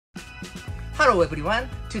Hello everyone,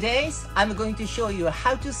 today I'm going to show you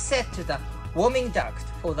how to set the warming duct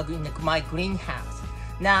for my greenhouse.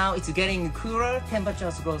 Now it's getting cooler,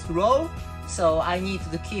 temperatures goes low, so I need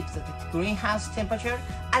to keep the greenhouse temperature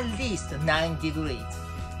at least 9 degrees.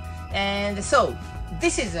 And so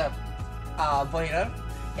this is a boiler.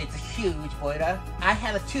 It's a huge boiler. I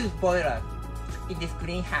have 2 boilers in this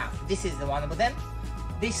greenhouse. This is one of them,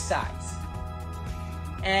 this size.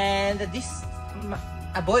 And this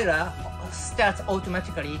boiler starts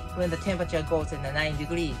automatically when the temperature goes in the 9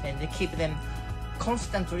 degrees, and they keep them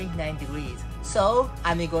constantly 9 degrees. So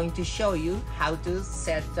I'm going to show you how to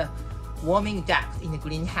set the warming duct in the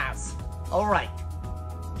greenhouse. Alright.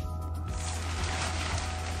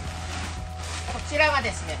 こちらが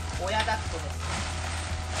ですね、親ダクトです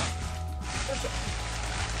ね。よいしょ。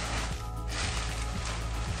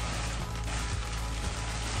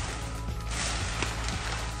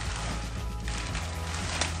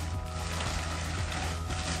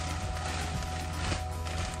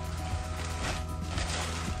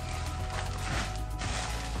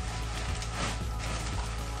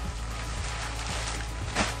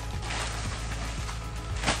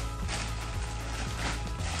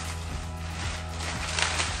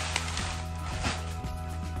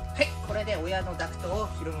これで親のダクトを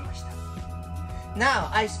広げました。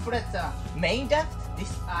Now I spread the main duct,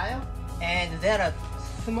 this aisle, and there are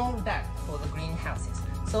small ducts for the greenhouses.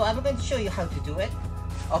 So I'm going to show you how to do it.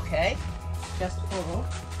 Okay, just follow.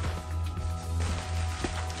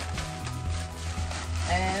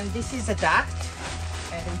 And this is a duct,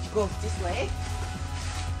 and it goes this way.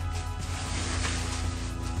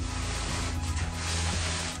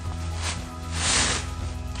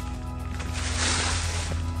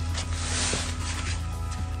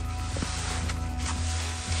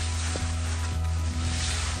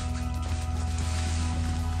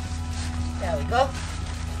 There we go.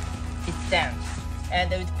 It's done. And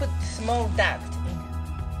we put small duct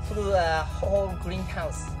through a whole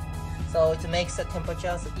greenhouse, so it makes the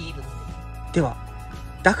temperatures even. では、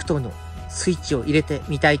ダクトのスイッチを入れて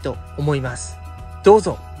みたいと思います。どう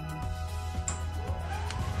ぞ。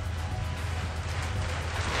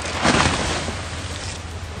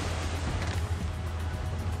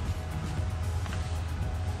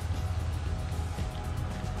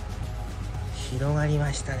広がり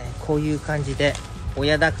ましたね。こういう感じで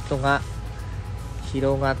親ダクトが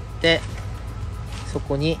広がって、そ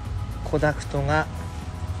こに子ダクトが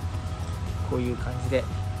こういう感じで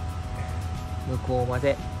向こうま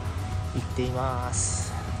で行っていま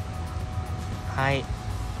す。はい、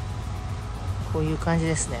こういう感じ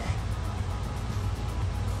ですね。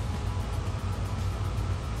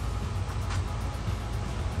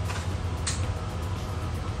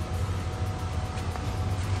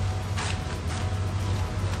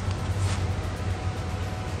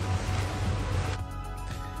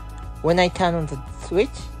When I turn on the switch,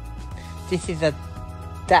 this is a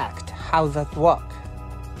duct. How does that work?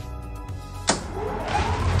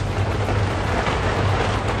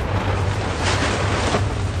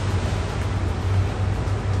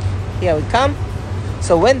 Here we come.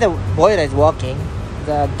 So when the boiler is working,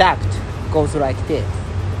 the duct goes like this.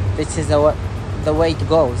 This is the way it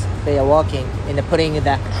goes. They are working and putting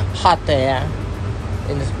the hot air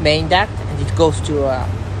in the main duct, and it goes to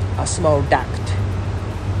a small duct.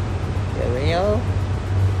 There we go.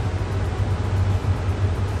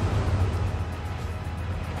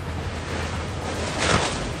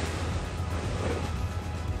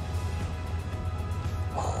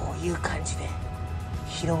こういう感じで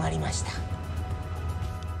広がりました。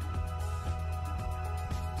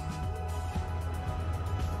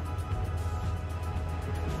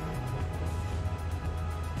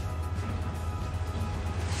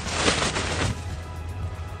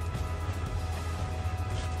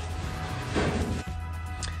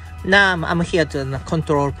Now I'm here to the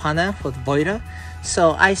control panel for the boiler.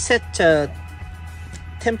 So I set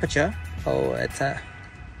temperature. Oh, it's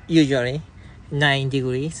usually 9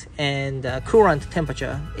 degrees, and current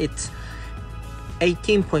temperature it's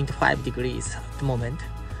 18.5 degrees at the moment.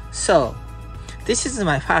 So this is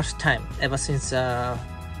my first time ever since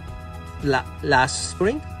last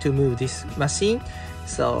spring to move this machine.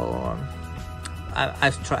 So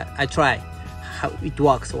I try how it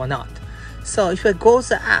works or not. So if it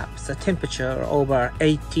goes up the temperature over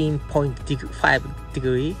 18.5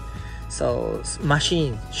 degree, so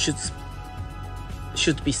machine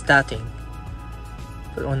should be starting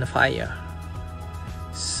on the fire.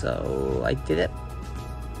 So I did it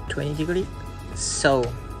 20 degree. So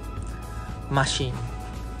machine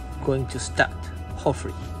going to start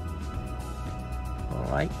hopefully. All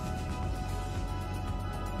right.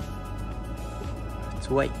 Let's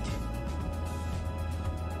wait.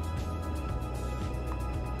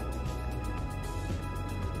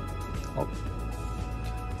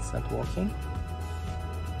 working.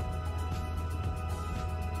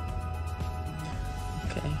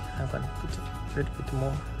 Okay, I'm gonna put it a little bit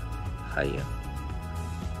more higher.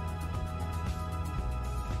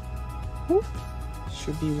 Ooh,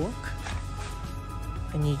 should be work.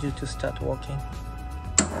 I need you to start working.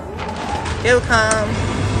 Here we come.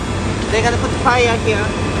 They're gonna put fire here.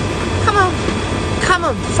 Come on, come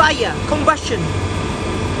on, fire, combustion.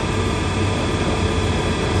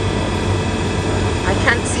 I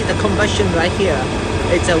can't see the combustion right here.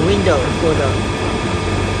 It's a window for the.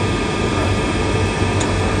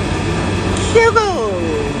 Here we go.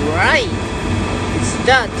 Right. It's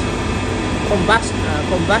that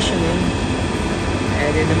combustion,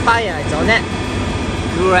 and then the fire is on it.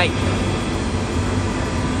 Great.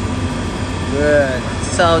 Good.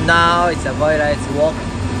 So now it's a boiler. It's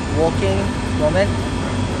working moment.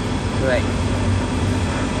 Great.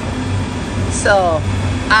 So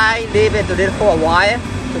I leave it a little for a while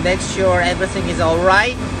to make sure everything is all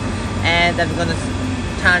right, and I'm gonna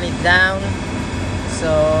turn it down.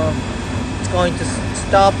 So it's going to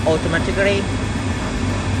stop automatically.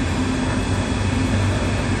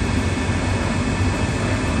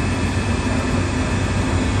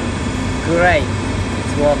 Great,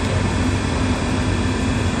 it's working.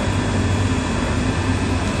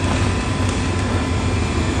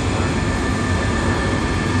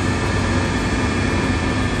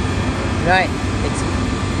 Right, it's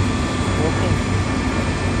working.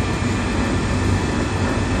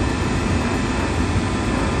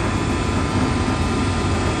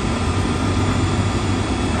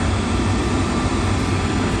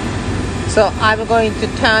 So I'm going to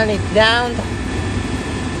turn it down.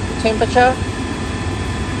 Temperature,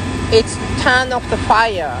 it's turn off the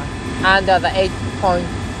fire under the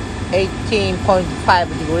 18.5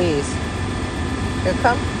 degrees. Here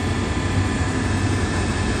come.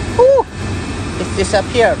 Whew, it's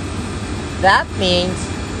disappeared. That means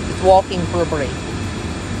it's working properly.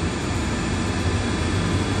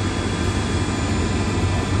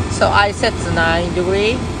 So I set the 9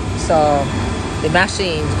 degrees, so the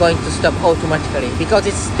machine is going to stop automatically because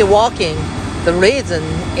it's still working. The reason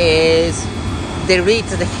is they read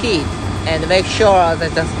the heat and make sure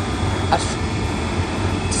that there's a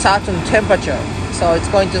certain temperature. So it's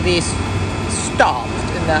going to be stopped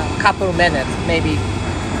in a couple of minutes, maybe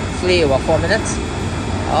 3 or 4 minutes.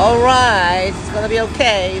 Alright, it's gonna be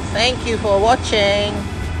okay. Thank you for watching.